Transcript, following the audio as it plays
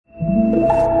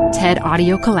TED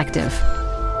Audio Collective.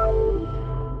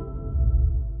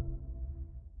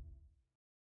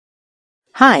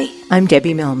 Hi, I'm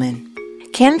Debbie Millman.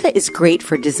 Canva is great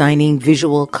for designing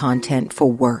visual content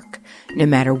for work, no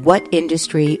matter what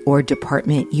industry or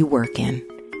department you work in.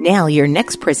 Nail your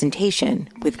next presentation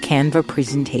with Canva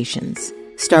Presentations.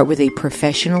 Start with a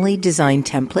professionally designed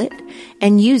template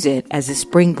and use it as a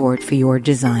springboard for your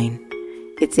design.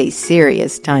 It's a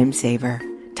serious time saver.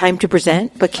 Time to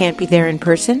present but can't be there in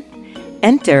person?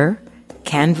 Enter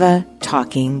Canva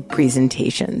Talking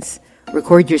Presentations.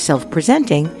 Record yourself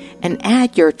presenting and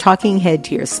add your talking head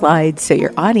to your slides so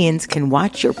your audience can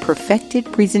watch your perfected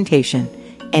presentation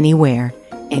anywhere,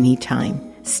 anytime.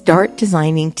 Start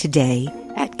designing today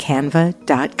at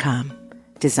canva.com.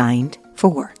 Designed for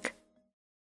work.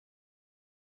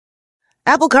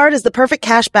 Apple Card is the perfect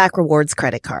cashback rewards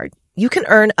credit card. You can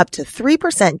earn up to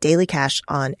 3% daily cash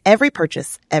on every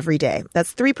purchase every day.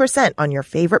 That's 3% on your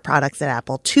favorite products at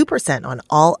Apple, 2% on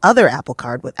all other Apple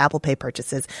Card with Apple Pay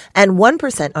purchases, and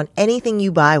 1% on anything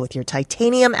you buy with your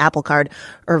titanium Apple Card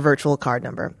or virtual card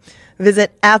number.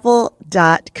 Visit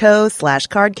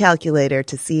apple.co/card calculator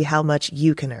to see how much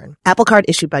you can earn. Apple Card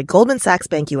issued by Goldman Sachs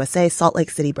Bank USA, Salt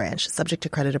Lake City branch. Subject to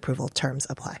credit approval. Terms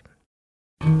apply.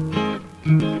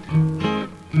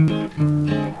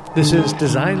 This is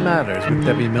Design Matters with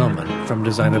Debbie Millman from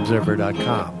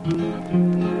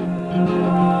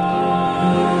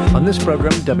DesignObserver.com. On this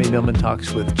program, Debbie Millman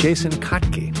talks with Jason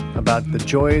Kottke about the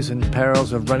joys and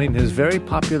perils of running his very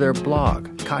popular blog,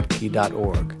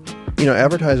 Kottke.org. You know,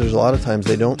 advertisers, a lot of times,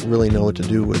 they don't really know what to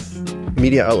do with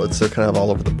media outlets. They're kind of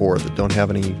all over the board that don't have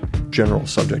any general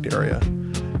subject area,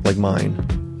 like mine.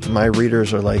 My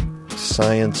readers are like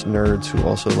science nerds who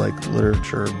also like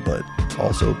literature, but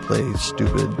also play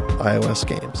stupid iOS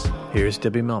games. Here's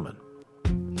Debbie Millman.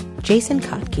 Jason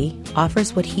Kottke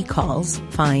offers what he calls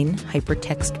fine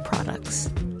hypertext products.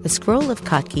 The scroll of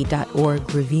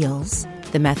Kottke.org reveals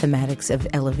the mathematics of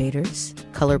elevators,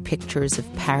 color pictures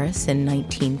of Paris in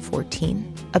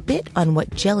 1914, a bit on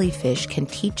what jellyfish can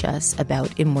teach us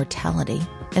about immortality,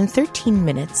 and 13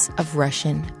 minutes of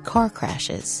Russian car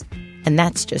crashes. And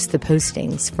that's just the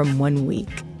postings from 1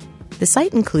 week. The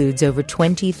site includes over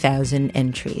 20,000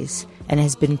 entries and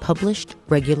has been published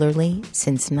regularly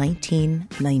since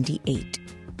 1998.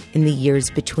 In the years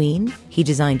between, he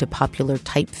designed a popular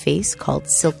typeface called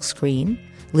Silkscreen,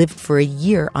 lived for a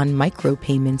year on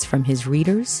micropayments from his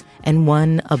readers, and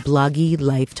won a Bloggy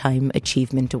Lifetime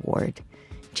Achievement Award.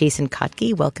 Jason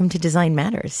Kottke, welcome to Design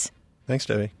Matters. Thanks,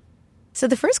 Debbie. So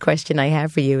the first question I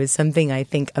have for you is something I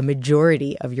think a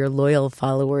majority of your loyal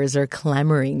followers are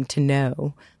clamoring to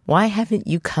know. Why haven't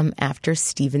you come after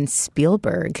Steven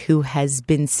Spielberg, who has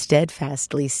been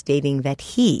steadfastly stating that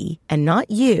he, and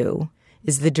not you,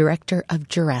 is the director of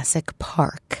Jurassic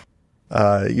Park?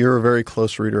 You're a very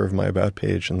close reader of my About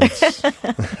page, and that's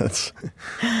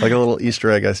like a little Easter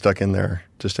egg I stuck in there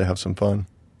just to have some fun.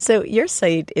 So your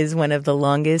site is one of the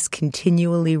longest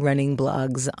continually running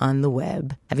blogs on the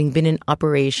web, having been in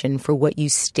operation for what you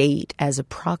state as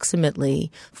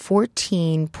approximately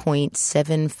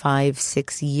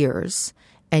 14.756 years,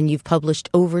 and you've published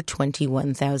over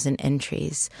 21,000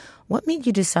 entries. What made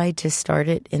you decide to start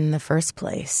it in the first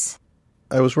place?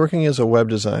 I was working as a web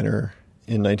designer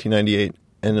in 1998,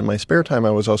 and in my spare time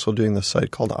I was also doing this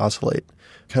site called Oscillate,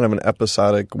 kind of an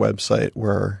episodic website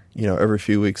where, you know, every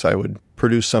few weeks I would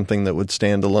produce something that would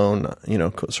stand alone, you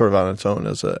know, sort of on its own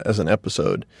as an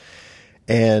episode.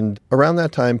 And around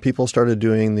that time, people started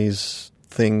doing these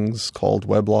things called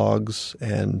weblogs,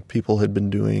 and people had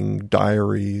been doing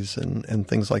diaries and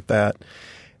things like that.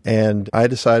 And I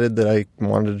decided that I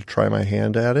wanted to try my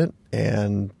hand at it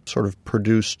and sort of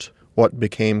produced what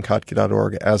became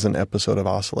Kottke.org as an episode of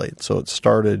Oscillate. So it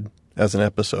started as an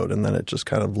episode, and then it just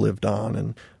kind of lived on,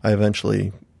 and I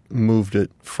eventually moved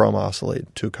it from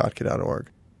Oscillate to Kottke.org.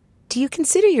 Do you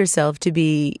consider yourself to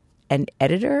be an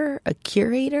editor, a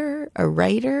curator, a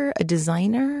writer, a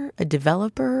designer, a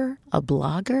developer, a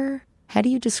blogger? How do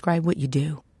you describe what you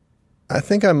do? I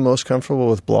think I'm most comfortable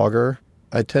with blogger.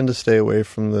 I tend to stay away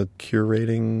from the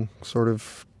curating sort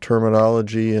of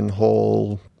terminology and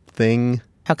whole thing.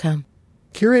 How come?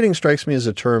 Curating strikes me as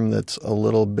a term that's a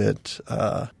little bit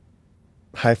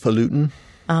highfalutin,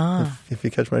 if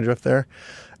you catch my drift there.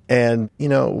 And, you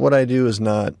know, what I do is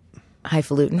not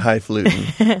highfalutin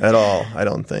at all, I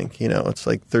don't think. You know, it's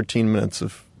like 13 minutes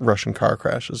of Russian car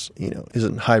crashes, you know,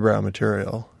 isn't highbrow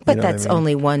material. But you know that's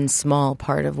only one small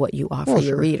part of what you offer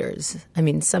your readers. I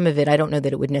mean, some of it, I don't know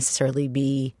that it would necessarily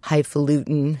be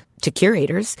highfalutin to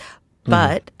curators,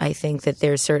 but I think that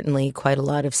there's certainly quite a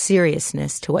lot of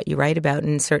seriousness to what you write about,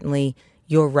 and certainly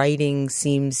your writing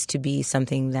seems to be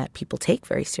something that people take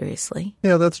very seriously.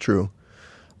 Yeah, that's true.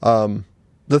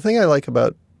 The thing I like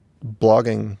about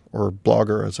blogging or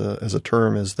blogger as a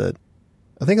term is that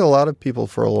I think a lot of people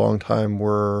for a long time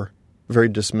were very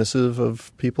dismissive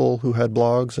of people who had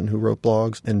blogs and who wrote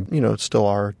blogs, and, still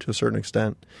are to a certain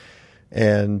extent.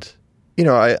 And,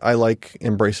 I like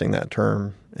embracing that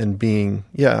term and being,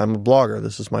 I'm a blogger.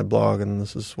 This is my blog and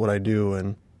this is what I do.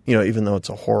 And, even though it's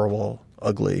a horrible,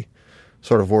 ugly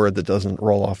sort of word that doesn't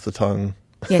roll off the tongue.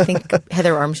 Yeah, I think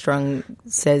Heather Armstrong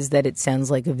says that it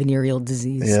sounds like a venereal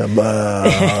disease. Yeah,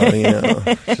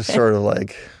 just sort of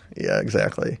like, yeah,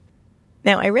 exactly.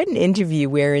 Now, I read an interview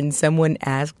wherein someone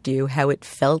asked you how it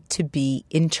felt to be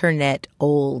internet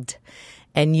old.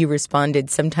 And you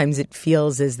responded, sometimes it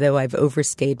feels as though I've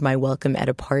overstayed my welcome at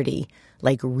a party,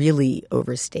 like really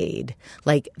overstayed.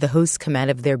 Like the hosts come out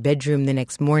of their bedroom the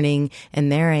next morning,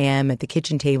 and there I am at the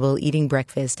kitchen table eating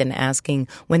breakfast and asking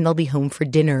when they'll be home for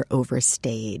dinner,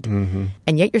 overstayed. Mm-hmm.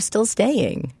 And yet you're still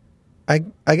staying.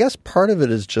 I guess part of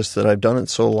it is just that I've done it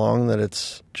so long that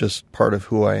it's just part of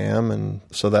who I am, and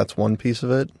so that's one piece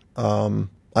of it.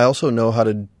 I also know how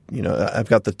to, I've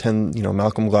got the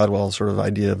Malcolm Gladwell sort of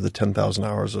idea of the 10,000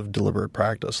 hours of deliberate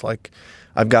practice. Like,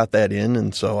 I've got that in,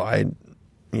 and so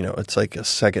it's like a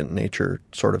second nature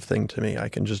sort of thing to me. I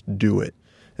can just do it.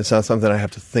 It's not something I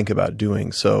have to think about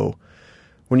doing. So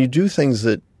when you do things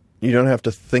that you don't have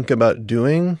to think about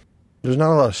doing, there's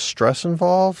not a lot of stress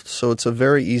involved, so it's a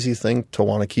very easy thing to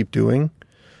want to keep doing.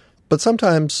 But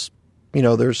sometimes,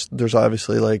 there's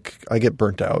obviously like I get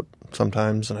burnt out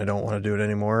sometimes and I don't want to do it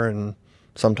anymore, and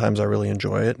sometimes I really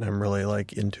enjoy it and I'm really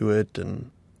like into it,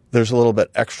 and there's a little bit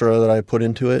extra that I put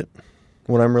into it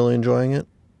when I'm really enjoying it.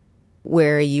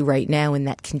 Where are you right now in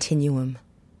that continuum?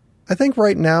 I think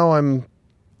right now I'm,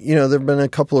 there have been a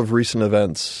couple of recent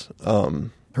events.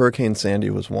 Hurricane Sandy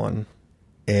was one.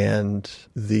 And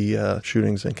the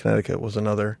shootings in Connecticut was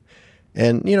another.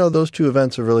 And, those two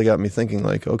events have really got me thinking,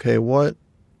 like, okay, what,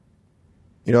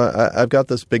 I've got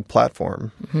this big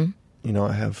platform. Mm-hmm.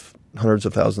 I have hundreds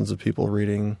of thousands of people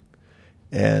reading.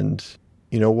 And,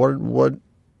 what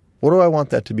do I want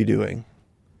that to be doing?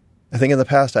 I think in the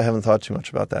past I haven't thought too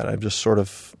much about that. I've just sort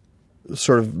of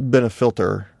been a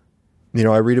filter.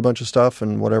 I read a bunch of stuff,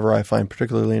 and whatever I find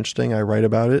particularly interesting, I write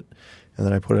about it, and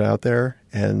then I put it out there.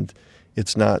 And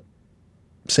it's not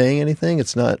saying anything.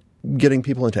 It's not getting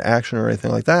people into action or anything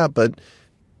like that. But,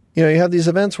 you have these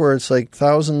events where it's like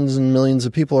thousands and millions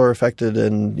of people are affected,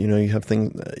 and, you have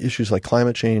issues like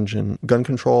climate change and gun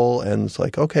control. And it's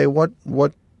like, okay, what,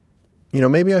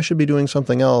 maybe I should be doing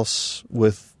something else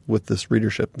with this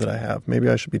readership that I have. Maybe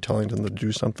I should be telling them to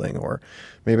do something, or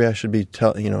maybe I should be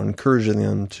encouraging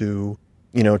them to,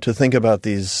 to think about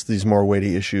these more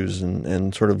weighty issues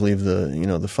and sort of leave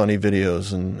the funny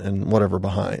videos and whatever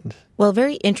behind. Well,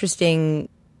 very interesting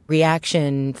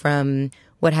reaction from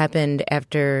what happened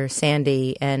after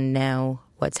Sandy and now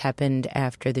what's happened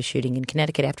after the shooting in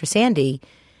Connecticut. After Sandy,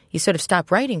 you sort of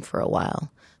stopped writing for a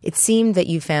while. It seemed that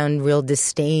you found real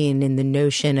disdain in the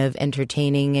notion of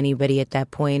entertaining anybody at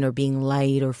that point, or being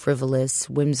light or frivolous,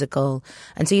 whimsical.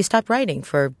 And so you stopped writing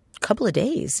for a couple of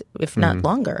days, if not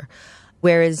longer.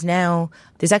 Whereas now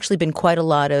there's actually been quite a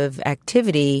lot of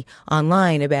activity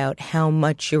online about how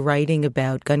much you're writing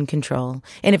about gun control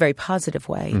in a very positive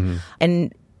way. Mm-hmm.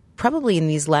 And probably in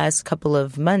these last couple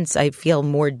of months, I feel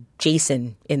more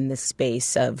Jason in the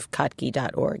space of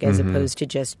Kottke.org as opposed to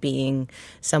just being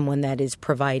someone that is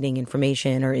providing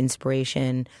information or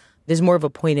inspiration. There's more of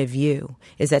a point of view.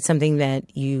 Is that something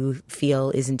that you feel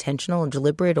is intentional and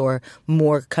deliberate, or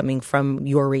more coming from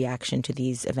your reaction to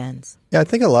these events? Yeah, I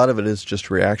think a lot of it is just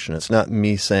reaction. It's not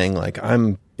me saying, like,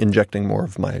 I'm injecting more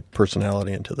of my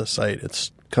personality into the site.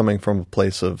 It's coming from a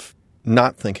place of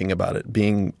not thinking about it,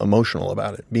 being emotional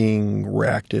about it, being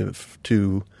reactive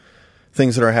to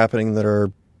things that are happening that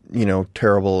are,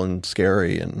 terrible and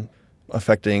scary and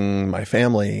affecting my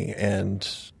family. And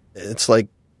it's like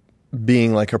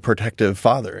being like a protective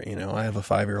father. I have a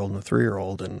 5-year-old and a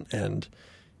 3-year-old, and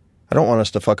I don't want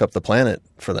us to fuck up the planet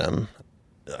for them.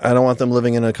 I don't want them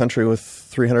living in a country with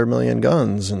 300 million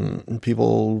guns and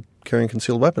people carrying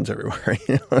concealed weapons everywhere.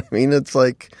 You know what I mean? It's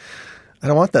like, I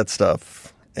don't want that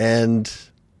stuff. And,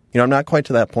 I'm not quite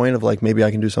to that point of like, maybe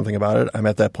I can do something about it. I'm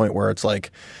at that point where it's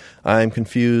like, I'm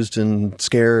confused and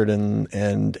scared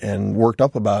and worked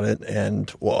up about it. And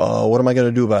what am I going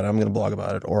to do about it? I'm going to blog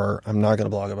about it, or I'm not going to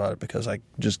blog about it because I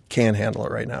just can't handle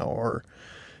it right now. Or,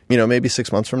 maybe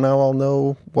 6 months from now I'll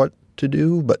know what to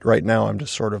do. But right now I'm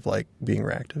just sort of like being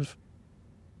reactive.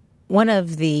 One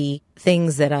of the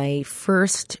things that I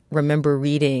first remember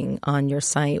reading on your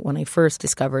site when I first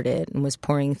discovered it and was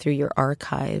pouring through your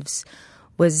archives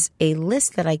was a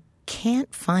list that I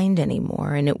can't find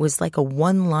anymore. And it was like a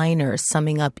one-liner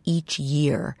summing up each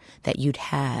year that you'd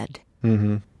had.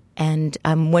 Mm-hmm. And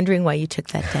I'm wondering why you took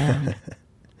that down.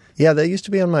 Yeah, that used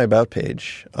to be on my About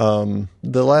page. The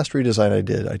last redesign I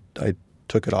did, I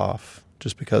took it off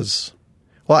just because,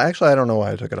 well, actually, I don't know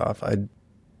why I took it off.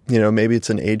 Maybe it's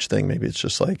an age thing. Maybe it's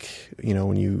just like,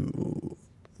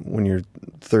 when you're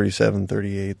 37,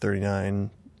 38, 39,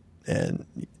 and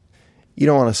you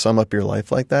don't want to sum up your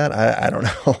life like that. I don't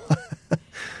know.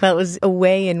 Well, it was a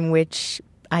way in which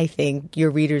I think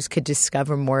your readers could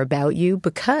discover more about you,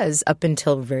 because up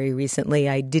until very recently,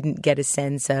 I didn't get a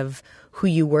sense of who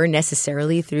you were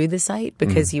necessarily through the site,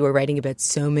 because you were writing about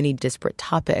so many disparate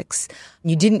topics.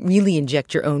 You didn't really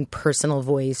inject your own personal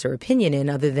voice or opinion in,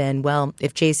 other than, well,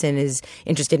 if Jason is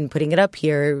interested in putting it up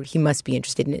here, he must be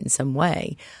interested in it in some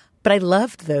way. But I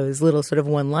loved those little sort of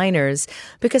one-liners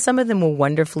because some of them were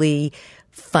wonderfully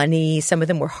funny. Some of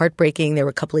them were heartbreaking. There were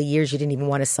a couple of years you didn't even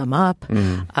want to sum up.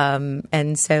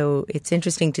 And so it's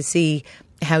interesting to see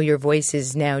how your voice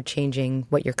is now changing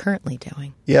what you're currently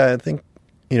doing. Yeah, I think,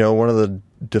 one of the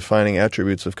defining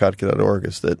attributes of Kottke.org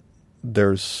is that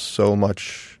there's so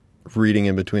much reading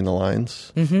in between the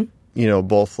lines. Mm-hmm.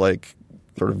 Both like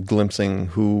sort of glimpsing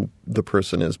who the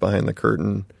person is behind the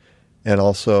curtain and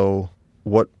also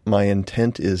what my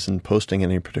intent is in posting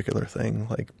any particular thing.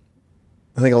 Like,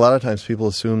 I think a lot of times people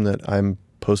assume that I'm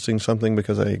posting something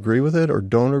because I agree with it or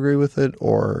don't agree with it,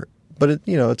 but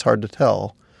it's hard to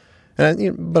tell.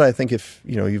 But I think if,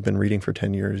 you've been reading for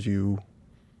 10 years, you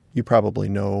probably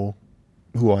know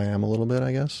who I am a little bit,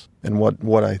 I guess, and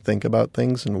what I think about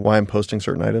things and why I'm posting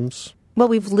certain items. Well,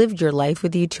 we've lived your life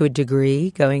with you to a degree,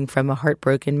 going from a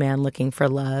heartbroken man looking for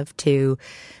love to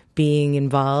being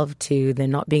involved to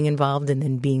then not being involved and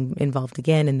then being involved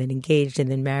again and then engaged and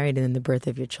then married and then the birth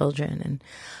of your children.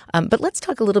 But let's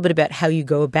talk a little bit about how you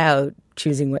go about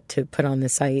choosing what to put on the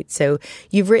site. So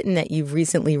you've written that you've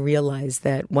recently realized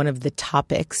that one of the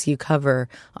topics you cover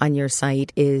on your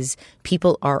site is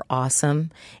people are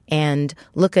awesome and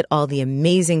look at all the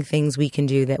amazing things we can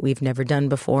do that we've never done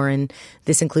before. And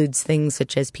this includes things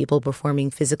such as people performing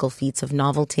physical feats of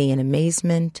novelty and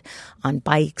amazement on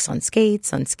bikes, on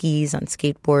skates, on skis, on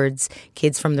skateboards,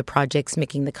 kids from the projects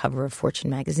making the cover of Fortune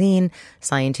magazine,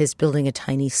 scientists building a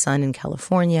tiny sun in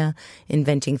California,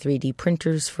 inventing 3D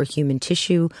printers for human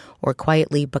tissue, or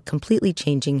quietly but completely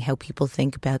changing how people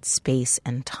think about space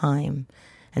and time,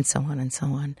 and so on and so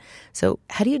on. So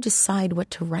how do you decide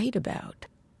what to write about?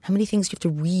 How many things do you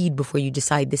have to read before you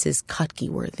decide this is Kottke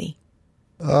worthy?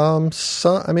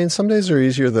 Some days are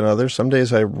easier than others. Some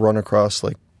days I run across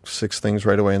like 6 things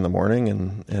right away in the morning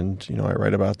and I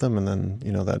write about them, and then,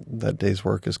 that day's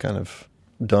work is kind of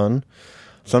done.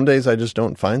 Some days I just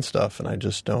don't find stuff and I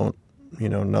just don't,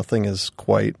 nothing is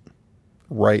quite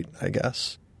right, I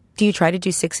guess. Do you try to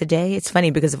do 6 a day? It's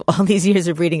funny because of all these years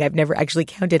of reading, I've never actually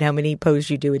counted how many posts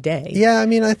you do a day. Yeah,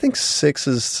 I think 6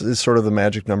 is sort of the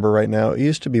magic number right now. It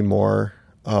used to be more.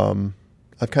 I've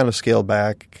kind of scaled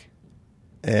back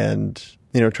and,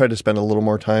 tried to spend a little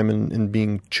more time in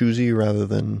being choosy rather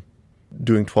than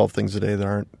doing 12 things a day that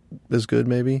aren't as good,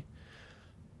 maybe.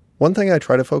 One thing I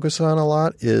try to focus on a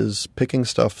lot is picking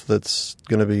stuff that's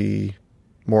going to be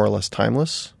more or less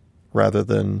timeless rather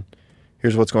than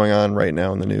here's what's going on right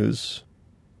now in the news.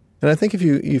 And I think if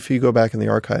you go back in the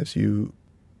archives, a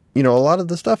lot of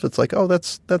the stuff, it's like, oh,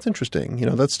 that's interesting.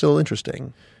 That's still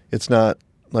interesting. It's not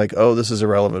like, oh, this is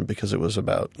irrelevant because it was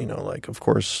about, of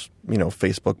course,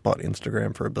 Facebook bought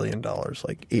Instagram for $1 billion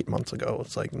like 8 months ago.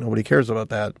 It's like nobody cares about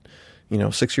that,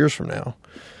 6 years from now.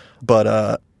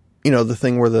 But, the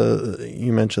thing where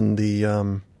you mentioned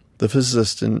the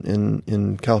physicist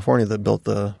in California that built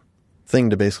the thing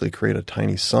to basically create a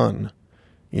tiny sun,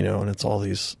 and it's all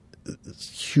these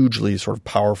hugely sort of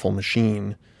powerful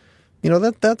machine.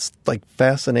 That's like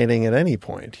fascinating at any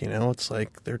point. It's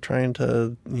like they're trying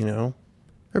to,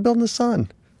 they're building the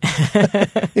sun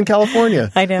in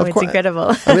California. I know, it's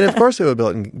incredible. Of course they would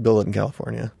build it in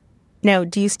California. Now,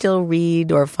 do you still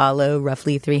read or follow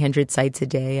roughly 300 sites a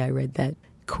day? I read that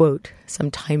quote some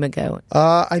time ago.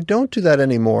 I don't do that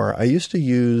anymore. I used to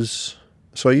use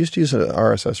an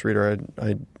RSS reader.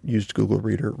 I used Google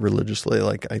Reader religiously.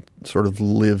 Like I sort of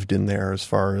lived in there as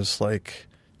far as like,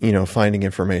 finding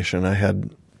information. I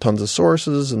had tons of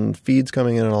sources and feeds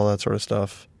coming in and all that sort of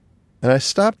stuff. And I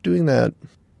stopped doing that.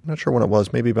 I'm not sure when it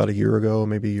was, maybe about a year ago,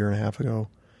 maybe a year and a half ago.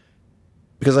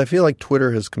 Because I feel like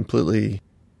Twitter has completely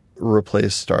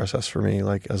replaced RSS for me.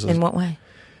 In what way?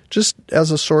 just as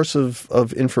a source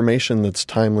of information that's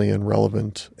timely and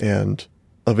relevant and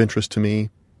of interest to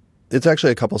me. It's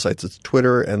actually a couple sites. It's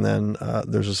Twitter, and then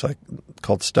there's a site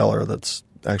called Stellar that's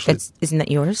actually... Isn't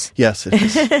that yours? Yes, it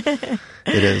is. It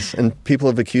is. And people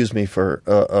have accused me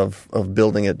of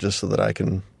building it just so that I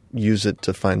can use it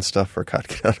to find stuff for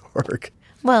Kottke.org.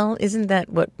 Well, isn't that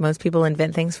what most people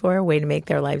invent things for? A way to make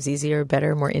their lives easier,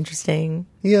 better, more interesting?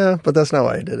 Yeah, but that's not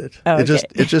why I did it. Oh, okay.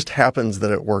 It just happens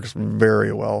that it works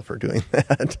very well for doing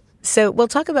that. So we'll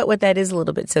talk about what that is a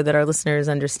little bit so that our listeners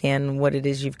understand what it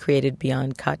is you've created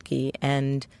beyond Kottke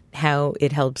and how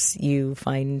it helps you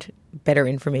find better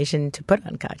information to put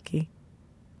on Kottke.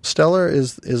 Stellar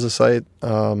is a site.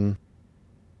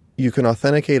 You can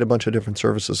authenticate a bunch of different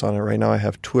services on it. Right now I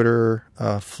have Twitter,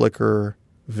 Flickr,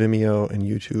 Vimeo, and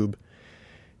YouTube.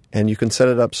 And you can set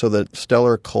it up so that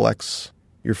Stellar collects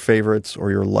your favorites or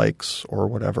your likes or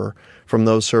whatever from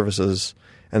those services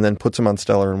and then puts them on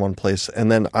Stellar in one place.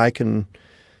 And then I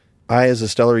as a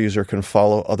Stellar user can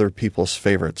follow other people's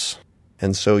favorites.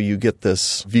 And so you get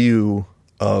this view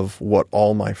of what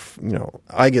all my,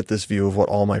 I get this view of what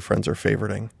all my friends are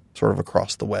favoriting sort of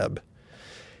across the web.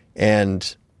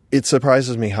 And it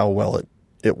surprises me how well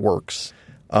it works.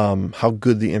 How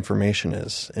good the information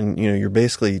is. And,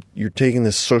 you're taking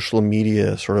this social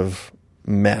media sort of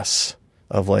mess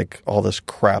of like all this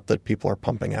crap that people are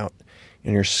pumping out,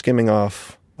 and you're skimming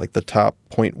off like the top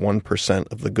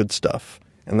 0.1% of the good stuff.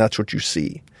 And that's what you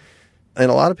see. And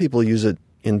a lot of people use it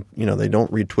they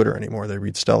don't read Twitter anymore. They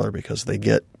read Stellar because they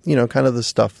get, kind of the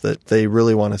stuff that they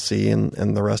really want to see, and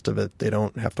the rest of it they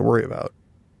don't have to worry about.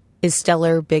 Is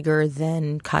Stellar bigger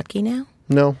than Kottke now?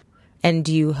 No. And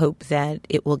do you hope that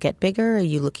it will get bigger? Are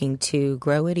you looking to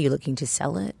grow it? Are you looking to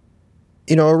sell it?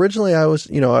 Originally I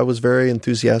was very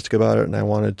enthusiastic about it, and I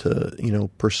wanted to,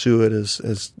 pursue it as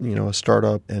a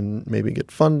startup and maybe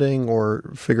get funding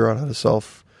or figure out how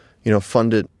to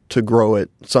fund it to grow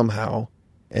it somehow.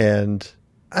 And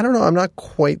I don't know, I'm not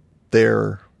quite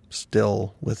there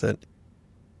still with it.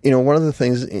 One of the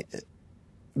things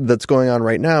that's going on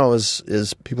right now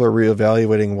is people are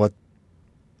reevaluating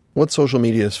what social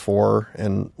media is for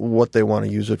and what they want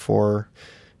to use it for.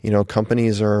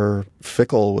 Companies are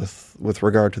fickle with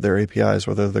regard to their APIs,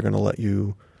 whether they're going to let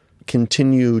you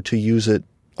continue to use it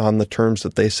on the terms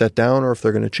that they set down or if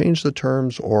they're going to change the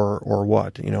terms or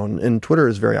what. And Twitter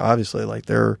is very obviously like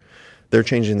they're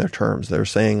changing their terms. They're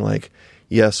saying like,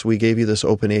 yes, we gave you this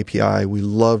open API. We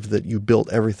loved that you built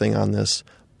everything on this.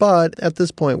 But at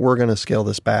this point, we're going to scale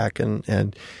this back,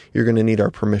 and you're going to need our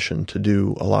permission to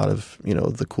do a lot of,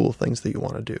 the cool things that you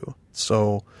want to do.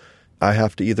 So I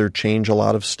have to either change a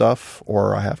lot of stuff,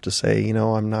 or I have to say,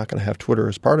 I'm not going to have Twitter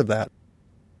as part of that.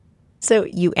 So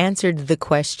you answered the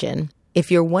question.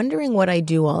 If you're wondering what I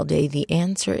do all day, the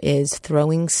answer is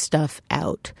throwing stuff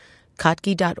out.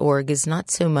 Kottke.org is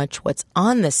not so much what's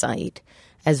on the site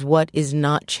as what is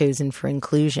not chosen for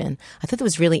inclusion. I thought that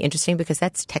was really interesting because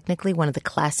that's technically one of the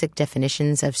classic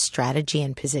definitions of strategy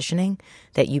and positioning,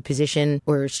 that you position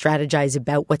or strategize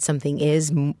about what something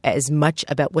is as much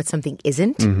about what something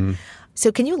isn't. Mm-hmm.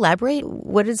 So can you elaborate?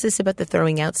 What is this about the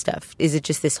throwing out stuff? Is it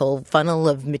just this whole funnel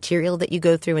of material that you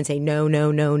go through and say no,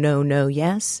 no, no, no, no,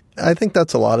 yes? I think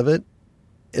that's a lot of it.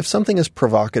 If something is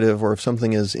provocative or if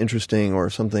something is interesting or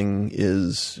if something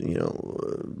is,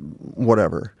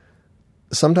 whatever,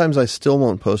 sometimes I still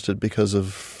won't post it because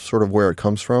of sort of where it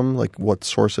comes from, like what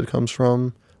source it comes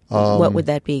from. What would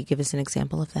that be? Give us an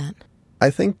example of that. I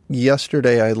think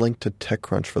yesterday I linked to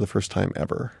TechCrunch for the first time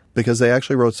ever because they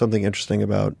actually wrote something interesting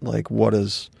about like what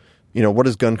does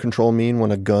gun control mean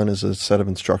when a gun is a set of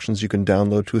instructions you can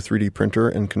download to a 3D printer,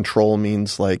 and control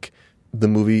means like the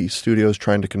movie studios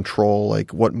trying to control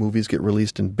like what movies get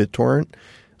released in BitTorrent.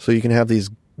 So you can have these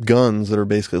guns that are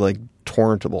basically like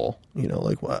torrentable,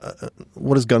 like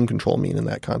what does gun control mean in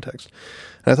that context?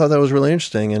 And I thought that was really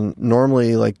interesting. And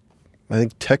normally, like, I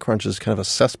think TechCrunch is kind of a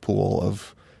cesspool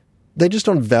of, they just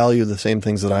don't value the same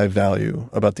things that I value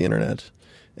about the internet.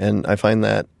 And I find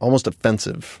that almost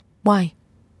offensive. Why?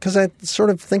 Because I sort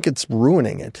of think it's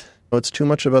ruining it. It's too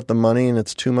much about the money, and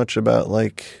it's too much about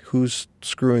like who's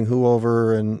screwing who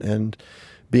over and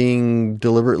being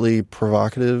deliberately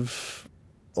provocative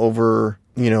over,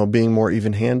 being more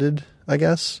even-handed, I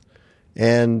guess.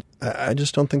 And I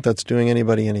just don't think that's doing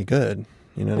anybody any good.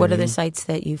 What are the sites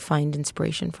that you find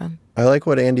inspiration from? I like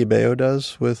what Andy Baio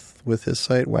does with his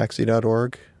site,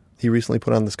 waxy.org. He recently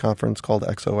put on this conference called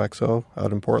XOXO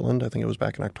out in Portland. I think it was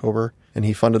back in October. And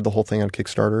he funded the whole thing on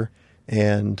Kickstarter.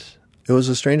 And it was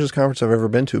the strangest conference I've ever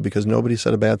been to because nobody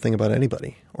said a bad thing about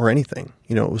anybody or anything.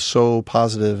 It was so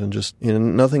positive and just,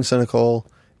 nothing cynical.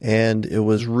 And it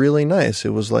was really nice.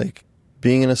 It was like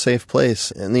being in a safe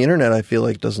place. And the internet, I feel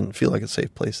like, doesn't feel like a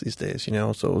safe place these days, you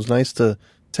know? So it was nice to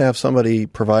have somebody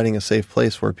providing a safe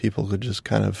place where people could just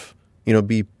kind of, you know,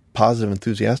 be positive,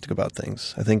 enthusiastic about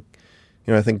things. I think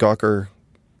Gawker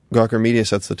Media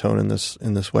sets the tone in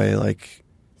this way. Like,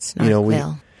 you know,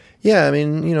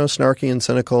 snarky and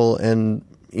cynical and,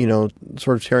 you know,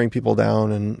 sort of tearing people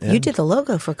down. And you did the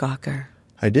logo for Gawker.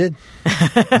 I did.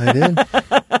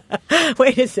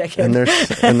 Wait a second.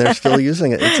 And they're still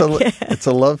using it. It's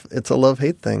a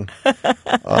love-hate thing.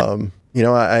 You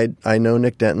know, I know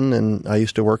Nick Denton, and I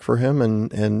used to work for him,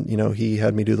 and you know, he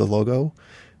had me do the logo,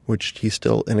 which he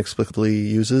still inexplicably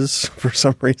uses for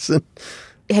some reason.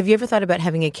 Have you ever thought about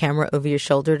having a camera over your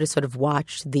shoulder to sort of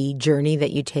watch the journey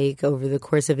that you take over the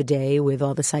course of a day with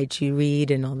all the sites you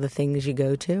read and all the things you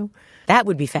go to? That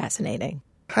would be fascinating.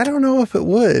 I don't know if it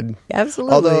would.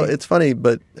 Absolutely. Although it's funny,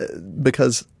 but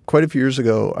because quite a few years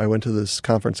ago, I went to this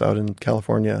conference out in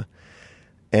California,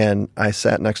 and I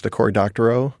sat next to Cory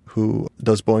Doctorow, who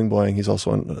does Boing Boing. He's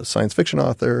also a science fiction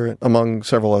author, among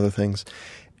several other things.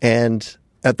 And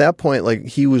at that point, like,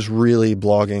 he was really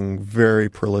blogging very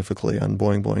prolifically on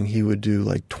Boing Boing. He would do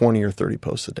like 20 or 30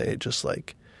 posts a day, just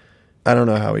like, I don't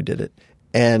know how he did it.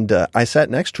 And I sat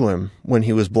next to him when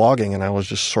he was blogging, and I was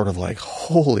just sort of like,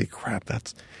 holy crap,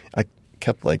 I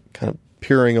kept like kind of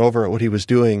peering over at what he was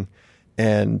doing.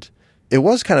 And it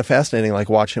was kind of fascinating, like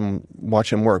watch him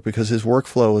work, because his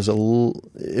workflow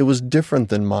was different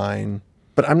than mine.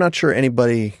 But I'm not sure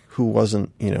anybody who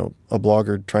wasn't, you know, a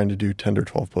blogger trying to do 10 or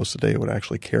 12 posts a day would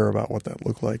actually care about what that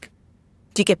looked like.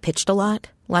 Do you get pitched a lot?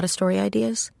 A lot of story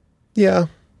ideas? Yeah.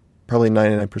 Probably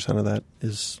 99% of that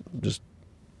is just,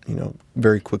 you know,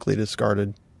 very quickly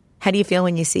discarded. How do you feel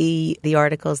when you see the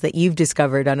articles that you've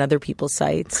discovered on other people's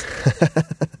sites?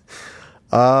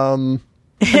 I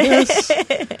guess,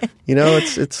 you know,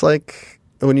 it's like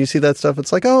when you see that stuff,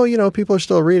 it's like, oh, you know, people are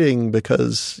still reading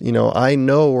because, you know, I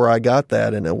know where I got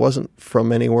that, and it wasn't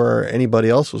from anywhere anybody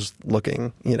else was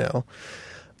looking, you know.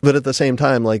 But at the same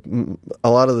time, like, a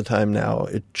lot of the time now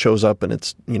it shows up and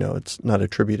it's, you know, it's not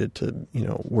attributed to, you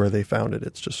know, where they found it.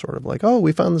 It's just sort of like, oh,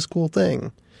 we found this cool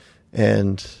thing.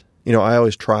 And, you know, I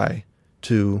always try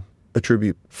to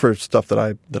attribute for stuff that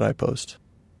I post.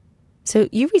 So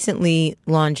you recently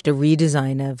launched a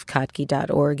redesign of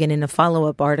Kottke.org, and in a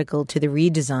follow-up article to the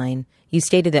redesign, you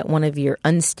stated that one of your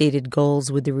unstated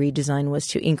goals with the redesign was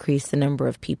to increase the number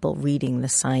of people reading the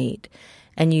site.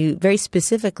 And you very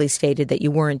specifically stated that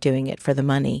you weren't doing it for the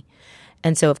money.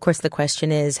 And so, of course, the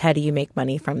question is, how do you make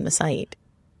money from the site?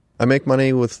 I make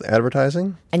money with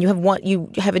advertising. And you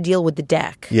have a deal with the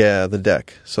deck. Yeah, the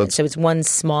deck. So it's one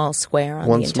small square on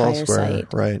the entire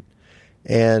site. Right.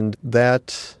 And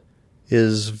that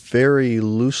is very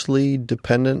loosely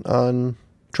dependent on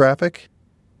traffic.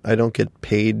 I don't get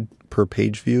paid per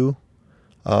page view.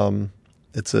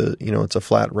 It's a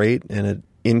flat rate, and it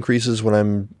increases when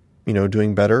I'm, you know,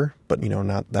 doing better, but, you know,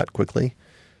 not that quickly.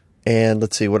 And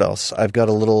let's see, what else? I've got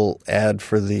a little ad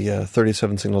for the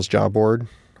 37 Signals job board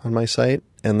on my site,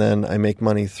 and then I make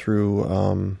money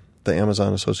through the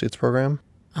Amazon Associates program.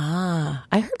 Ah,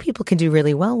 I heard people can do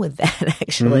really well with that,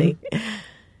 actually. Mm-hmm.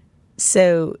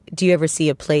 So do you ever see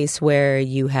a place where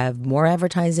you have more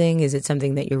advertising? Is it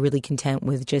something that you're really content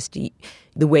with, just the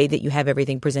way that you have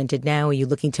everything presented now? Are you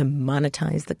looking to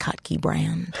monetize the Kottke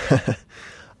brand?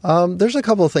 There's a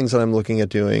couple of things that I'm looking at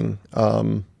doing.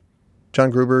 John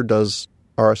Gruber does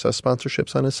RSS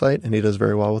sponsorships on his site, and he does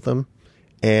very well with them.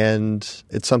 And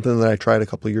it's something that I tried a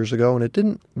couple of years ago, and it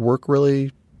didn't work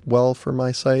really well for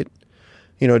my site.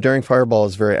 You know, Daring Fireball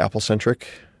is very Apple-centric,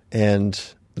 and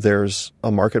there's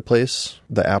a marketplace,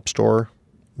 the App Store,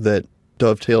 that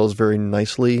dovetails very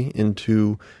nicely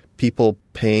into people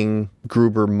paying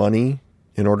Gruber money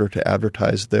in order to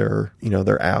advertise their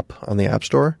app on the App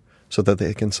Store so that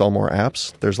they can sell more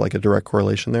apps. There's like a direct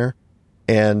correlation there.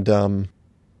 And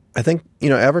I think, you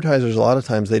know, advertisers, a lot of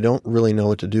times, they don't really know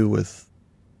what to do with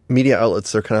media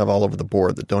outlets. They're kind of all over the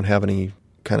board that don't have any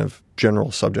kind of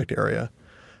general subject area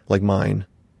like mine.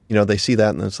 You know, they see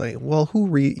that and it's like, well, who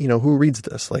reads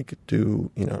this? Like,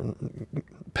 do, you know,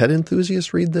 pet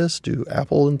enthusiasts read this? Do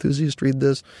Apple enthusiasts read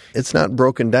this? It's not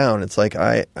broken down. It's like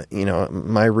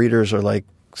my readers are like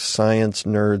science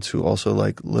nerds who also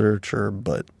like literature,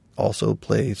 but also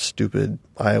play stupid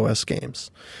iOS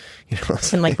games. You know,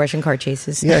 and like Russian car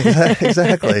chases. Yeah,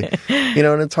 exactly. You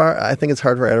know, and it's hard. I think it's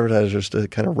hard for advertisers to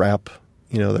kind of wrap,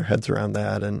 you know, their heads around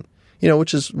that, and, you know,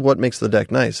 which is what makes the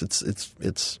deck nice.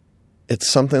 It's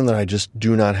something that I just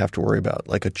do not have to worry about.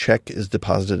 Like, a check is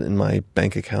deposited in my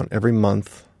bank account every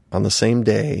month on the same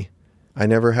day, I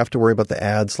never have to worry about the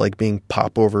ads like being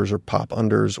popovers or pop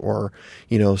unders or,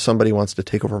 you know, somebody wants to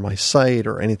take over my site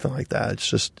or anything like that. It's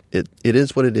just, it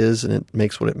is what it is and it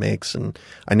makes what it makes. And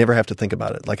I never have to think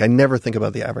about it. Like I never think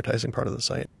about the advertising part of the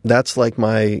site. That's like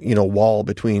my, you know, wall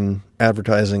between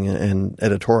advertising and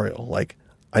editorial. Like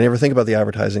I never think about the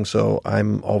advertising, so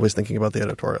I'm always thinking about the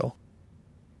editorial.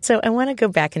 So I want to go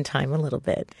back in time a little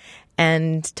bit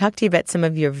and talk to you about some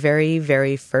of your very,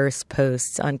 very first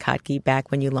posts on Kottke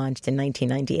back when you launched in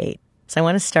 1998. So I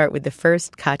want to start with the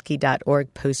first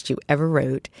Kottke.org post you ever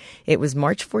wrote. It was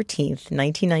March 14th,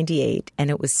 1998,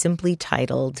 and it was simply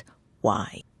titled,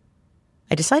 Why?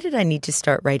 I decided I need to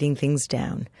start writing things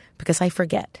down because I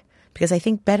forget, because I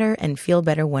think better and feel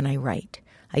better when I write.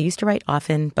 I used to write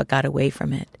often, but got away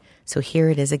from it. So here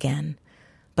it is again.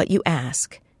 But you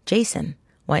ask, Jason,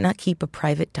 why not keep a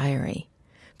private diary?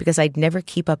 Because I'd never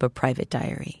keep up a private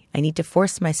diary. I need to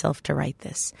force myself to write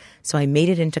this. So I made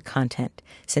it into content.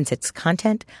 Since it's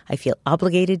content, I feel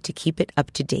obligated to keep it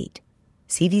up to date.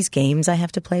 See these games I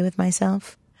have to play with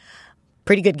myself?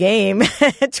 Pretty good game.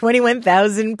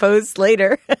 21,000 posts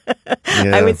later.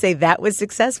 Yeah. I would say that was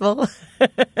successful.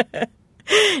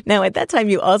 Now, at that time,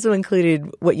 you also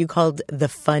included what you called the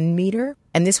fun meter.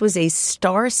 And this was a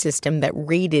star system that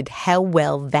rated how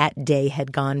well that day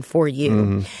had gone for you.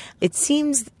 Mm-hmm. It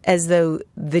seems as though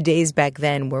the days back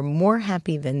then were more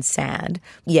happy than sad,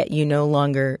 yet you no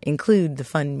longer include the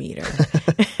fun meter.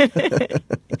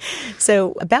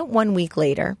 So about 1 week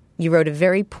later, you wrote a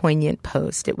very poignant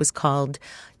post. It was called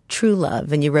True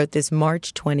Love, and you wrote this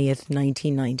March 20th,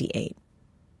 1998.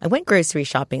 I went grocery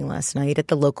shopping last night at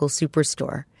the local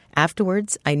superstore.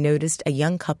 Afterwards, I noticed a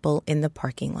young couple in the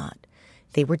parking lot.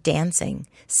 They were dancing,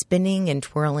 spinning and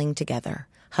twirling together,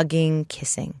 hugging,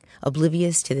 kissing,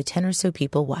 oblivious to the 10 or so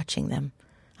people watching them.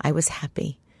 I was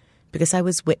happy because I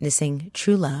was witnessing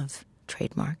true love,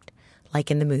 trademarked,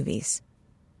 like in the movies.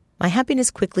 My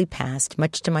happiness quickly passed,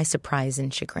 much to my surprise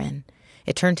and chagrin.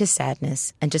 It turned to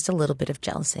sadness and just a little bit of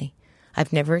jealousy.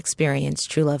 I've never experienced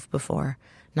true love before,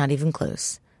 not even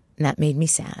close. And that made me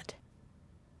sad.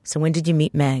 So when did you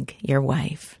meet Meg, your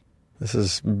wife? This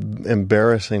is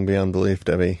embarrassing beyond belief,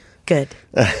 Debbie. Good.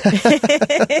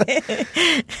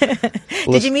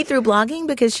 Did you meet through blogging?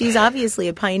 Because she's obviously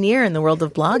a pioneer in the world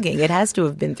of blogging. It has to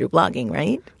have been through blogging,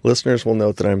 right? Listeners will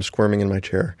note that I'm squirming in my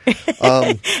chair.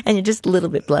 And you're just a little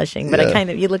bit blushing, but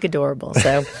yeah. you look adorable.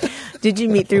 So did you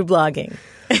meet through blogging?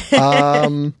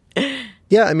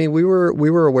 Yeah, I mean, we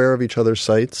were aware of each other's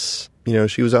sites. You know,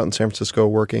 she was out in San Francisco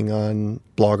working on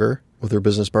Blogger with her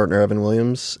business partner, Evan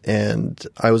Williams, and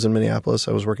I was in Minneapolis.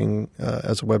 I was working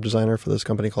as a web designer for this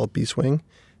company called B-Swing,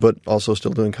 but also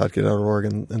still doing Kottke.org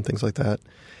and things like that.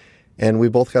 And we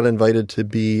both got invited to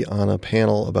be on a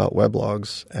panel about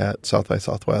weblogs at South by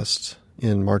Southwest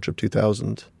in March of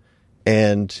 2000.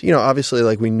 And, you know, obviously,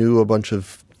 like, we knew a bunch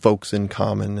of folks in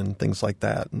common and things like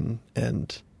that.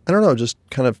 And I don't know, just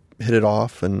kind of hit it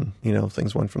off and, you know,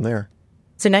 things went from there.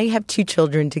 So now you have 2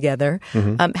 children together.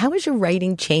 Mm-hmm. How has your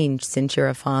writing changed since you're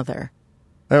a father?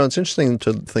 I know it's interesting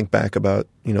to think back about,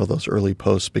 you know, those early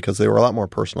posts because they were a lot more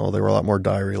personal. They were a lot more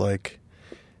diary-like.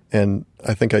 And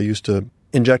I think I used to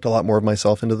inject a lot more of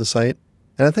myself into the site.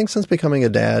 And I think since becoming a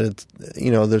dad, it's, you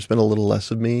know, there's been a little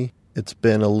less of me. It's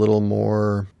been a little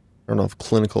more, I don't know if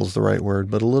clinical is the right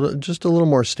word, but a little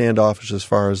more standoffish as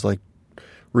far as like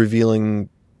revealing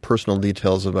personal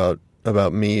details about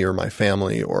me or my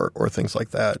family or things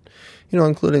like that, you know,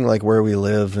 including like where we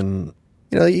live. And,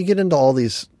 you know, you get into all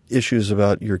these issues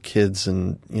about your kids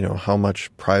and, you know, how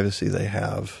much privacy they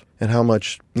have and how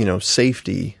much, you know,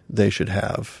 safety they should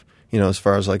have, you know, as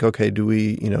far as like, okay, do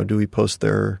we post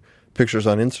their pictures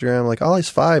on Instagram? Like, Ollie's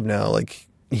 5 now. Like,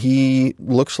 he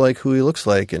looks like who he looks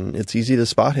like, and it's easy to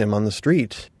spot him on the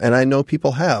street. And I know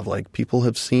people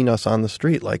have seen us on the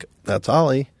street. Like, that's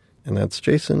Ollie. And that's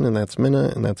Jason, and that's Minna,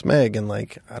 and that's Meg, and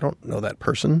like, I don't know that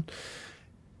person.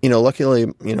 You know, luckily,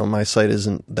 you know, my site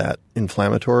isn't that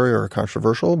inflammatory or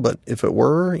controversial, but if it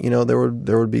were, you know,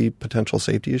 there would be potential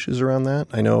safety issues around that.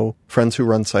 I know friends who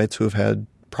run sites who have had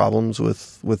problems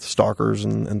with stalkers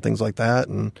and things like that,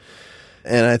 and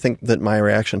I think that my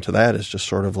reaction to that is just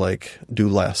sort of like, do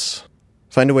less.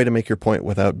 Find a way to make your point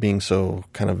without being so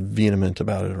kind of vehement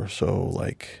about it or so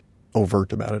like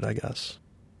overt about it, I guess.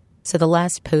 So the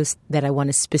last post that I want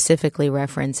to specifically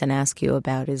reference and ask you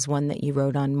about is one that you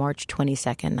wrote on March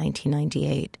 22nd,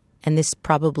 1998. And this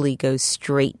probably goes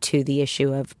straight to the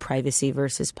issue of privacy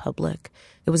versus public.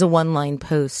 It was a one-line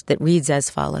post that reads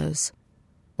as follows.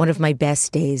 One of my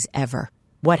best days ever.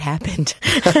 What happened?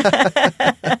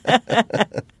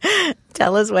 Tell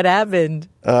Tell us what happened.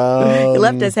 You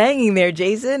left us hanging there,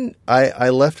 Jason. I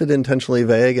left it intentionally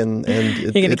vague, and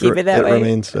You're going to keep it that way? It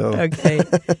remains so. Okay.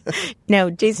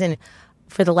 Now, Jason,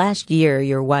 for the last year,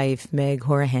 your wife, Meg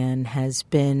Horahan, has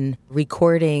been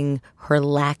recording her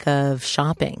lack of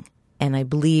shopping. And I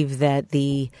believe that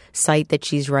the site that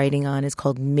she's writing on is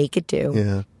called Make It Do.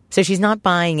 Yeah. So she's not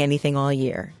buying anything all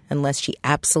year unless she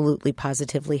absolutely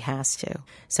positively has to.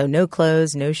 So no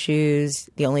clothes, no shoes.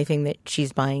 The only thing that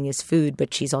she's buying is food,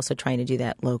 but she's also trying to do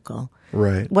that local.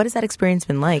 Right. What has that experience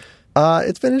been like?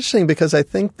 It's been interesting because I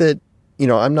think that,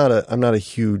 I'm not a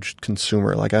huge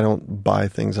consumer. Like, I don't buy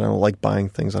things. I don't like buying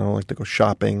things. I don't like to go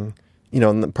shopping.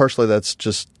 And partially that's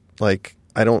just like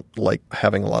I don't like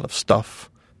having a lot of stuff.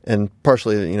 And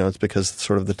partially, it's because it's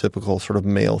sort of the typical sort of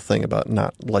male thing about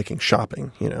not liking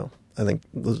shopping, I think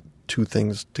those two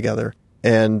things together.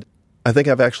 And I think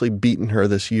I've actually beaten her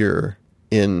this year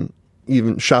in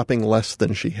even shopping less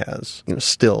than she has,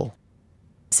 still.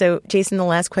 So, Jason, the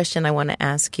last question I want to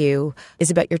ask you is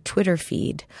about your Twitter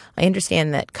feed. I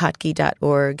understand that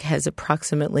Kottke.org has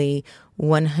approximately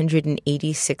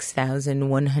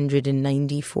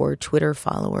 186,194 Twitter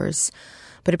followers.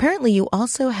 But apparently you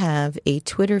also have a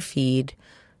Twitter feed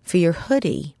for your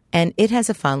hoodie, and it has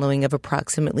a following of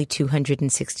approximately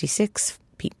 266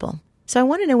 people. So I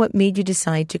want to know what made you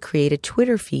decide to create a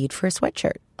Twitter feed for a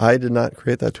sweatshirt. I did not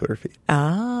create that Twitter feed.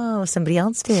 Oh, somebody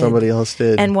else did. Somebody else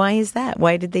did. And why is that?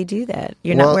 Why did they do that?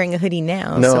 You're not wearing a hoodie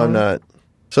now. No, I'm not.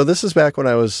 So this is back when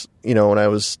I was, when I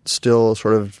was still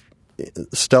sort of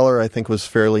Stellar, I think, was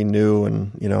fairly new,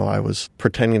 and, I was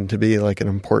pretending to be like an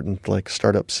important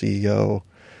startup CEO.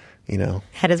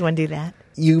 How does one do that?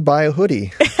 You buy a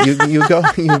hoodie. You go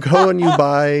to Uniqlo and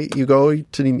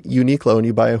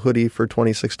you buy a hoodie for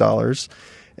 $26,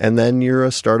 and then you're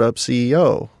a startup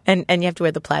CEO. And you have to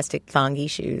wear the plastic thongy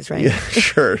shoes, right? Yeah,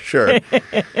 sure.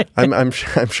 I'm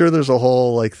sure there's a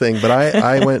whole thing, but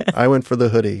I went for the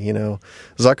hoodie.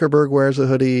 Zuckerberg wears a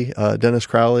hoodie. Dennis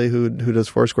Crowley, who does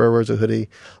Foursquare, wears a hoodie.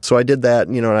 So I did that.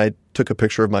 And I took a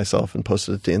picture of myself and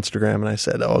posted it to Instagram. And I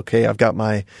said, "Oh, okay, I've got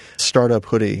my startup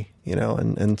hoodie."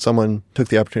 And someone took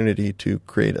the opportunity to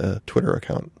create a Twitter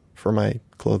account for my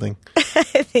clothing.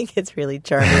 I think it's really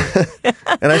charming.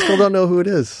 And I still don't know who it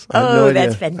is.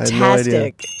 That's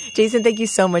fantastic. Jason, thank you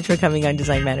so much for coming on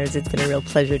Design Matters. It's been a real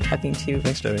pleasure talking to you.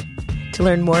 Thanks, Debbie. To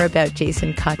learn more about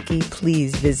Jason Kottke,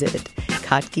 please visit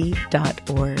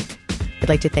Kottke.org. I'd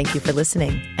like to thank you for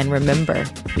listening. And remember,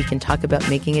 we can talk about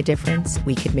making a difference,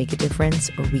 we can make a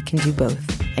difference, or we can do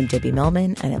both. I'm Debbie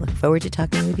Millman, and I look forward to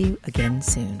talking with you again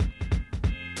soon.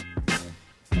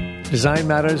 Design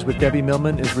Matters with Debbie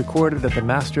Millman is recorded at the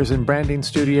Masters in Branding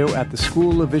Studio at the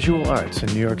School of Visual Arts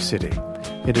in New York City.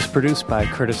 It is produced by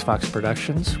Curtis Fox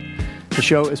Productions. The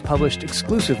show is published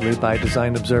exclusively by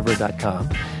DesignObserver.com.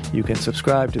 You can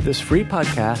subscribe to this free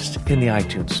podcast in the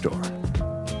iTunes Store.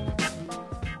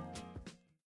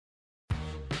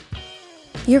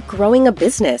 You're growing a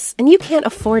business, and you can't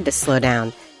afford to slow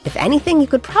down. If anything, you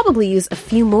could probably use a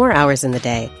few more hours in the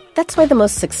day. That's why the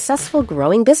most successful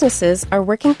growing businesses are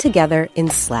working together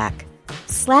in Slack.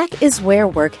 Slack is where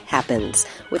work happens,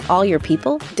 with all your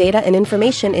people, data, and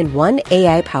information in one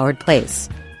AI-powered place.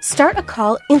 Start a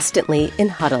call instantly in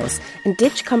huddles and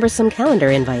ditch cumbersome calendar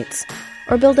invites.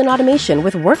 Or build an automation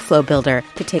with Workflow Builder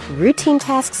to take routine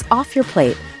tasks off your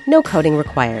plate. No coding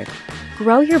required.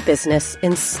 Grow your business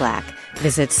in Slack.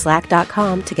 Visit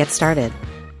slack.com to get started.